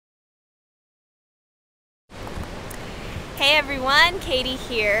Hey everyone, Katie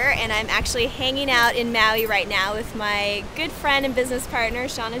here, and I'm actually hanging out in Maui right now with my good friend and business partner,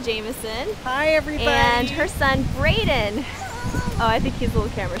 Shauna Jameson. Hi everybody. And her son, Braden. Oh, I think he's a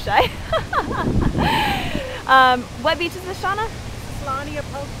little camera shy. What beach is this, Shauna? Lani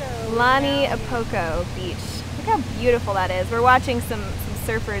Apoko. Lani Apoko Beach. Look how beautiful that is. We're watching some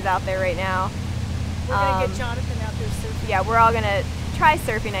surfers out there right now. We're going to get Jonathan out there surfing. Yeah, we're all going to try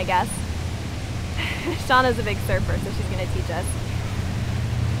surfing, I guess. Shauna's a big surfer, so she's going to teach us.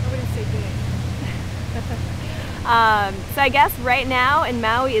 I wouldn't say big. So I guess right now in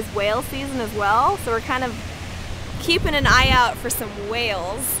Maui is whale season as well, so we're kind of keeping an eye out for some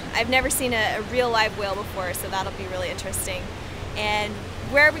whales. I've never seen a real live whale before, so that'll be really interesting. And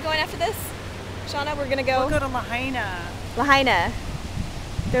where are we going after this, Shauna? We're going to go... We'll go to Lahaina. Lahaina.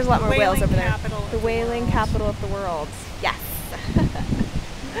 There's a lot more whales over there. The whaling capital of the world. Yes.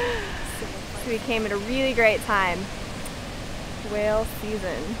 So we came at a really great time. Whale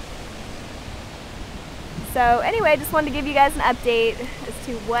season. So anyway, just wanted to give you guys an update as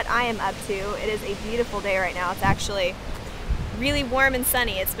to what I am up to. It is a beautiful day right now. It's actually really warm and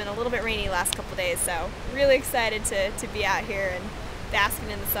sunny. It's been a little bit rainy the last couple days, so really excited to be out here and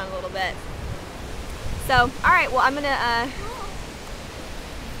basking in the sun a little bit. So, alright, well I'm going to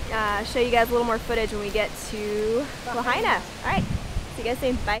show you guys a little more footage when we get to Lahaina. Alright, see you guys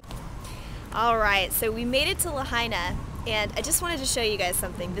soon. Bye. Alright, so we made it to Lahaina, and I just wanted to show you guys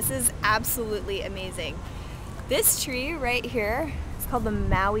something. This is absolutely amazing. This tree right here, it's called the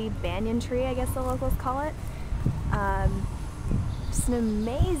Maui banyan tree, I guess the locals call it. Just an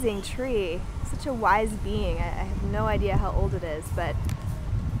amazing tree. Such a wise being. I have no idea how old it is, but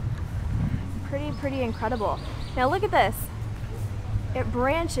pretty incredible. Now look at this. It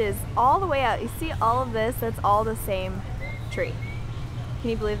branches all the way out. You see all of this? That's all the same tree. Can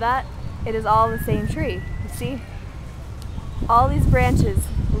you believe that? It is all the same tree. You see? All these branches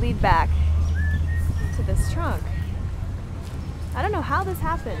lead back to this trunk. I don't know how this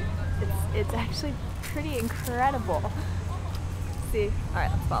happened. It's actually pretty incredible. Let's see? Alright,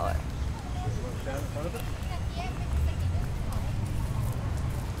 let's follow it.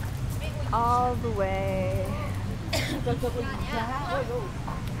 All the way.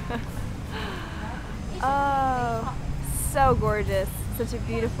 Oh, so gorgeous. Such a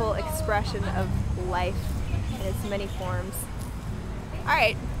beautiful expression of life in its many forms.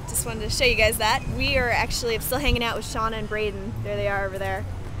 Alright, just wanted to show you guys that. We are actually still hanging out with Shauna and Braden. There they are over there.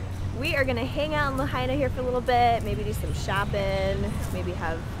 We are going to hang out in Lahaina here for a little bit, maybe do some shopping, maybe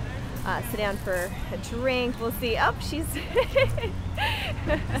have sit down for a drink. We'll see. Oh, she's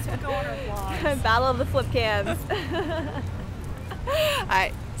Battle of the flip cams.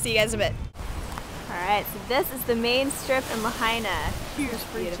 Alright, see you guys in a bit. Alright, so this is the main strip in Lahaina. Huge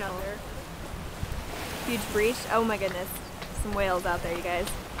breach out there. Huge breach? Oh my goodness. Some whales out there, you guys.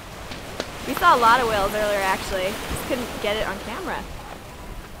 We saw a lot of whales earlier, actually. Just couldn't get it on camera.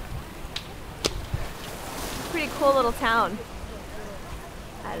 Pretty cool little town.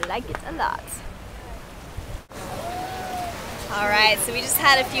 I like it a lot. Alright, so we just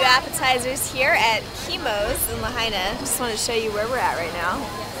had a few appetizers here at Kimo's in Lahaina. Just wanted to show you where we're at right now.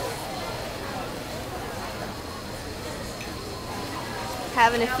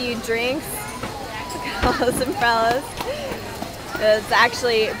 Having a few drinks. Look at all those umbrellas. It's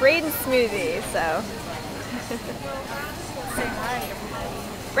actually Braden's smoothie, so. Say hi,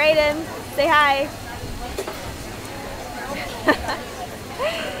 everybody. Braden, say hi.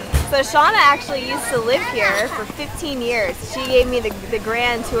 So Shauna actually used to live here for 15 years. She gave me the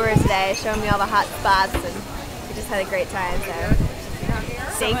grand tour today, showing me all the hot spots, and we just had a great time. So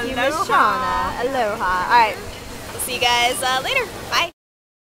thank you, Miss Shauna. Aloha. All right, we'll see you guys later. Bye.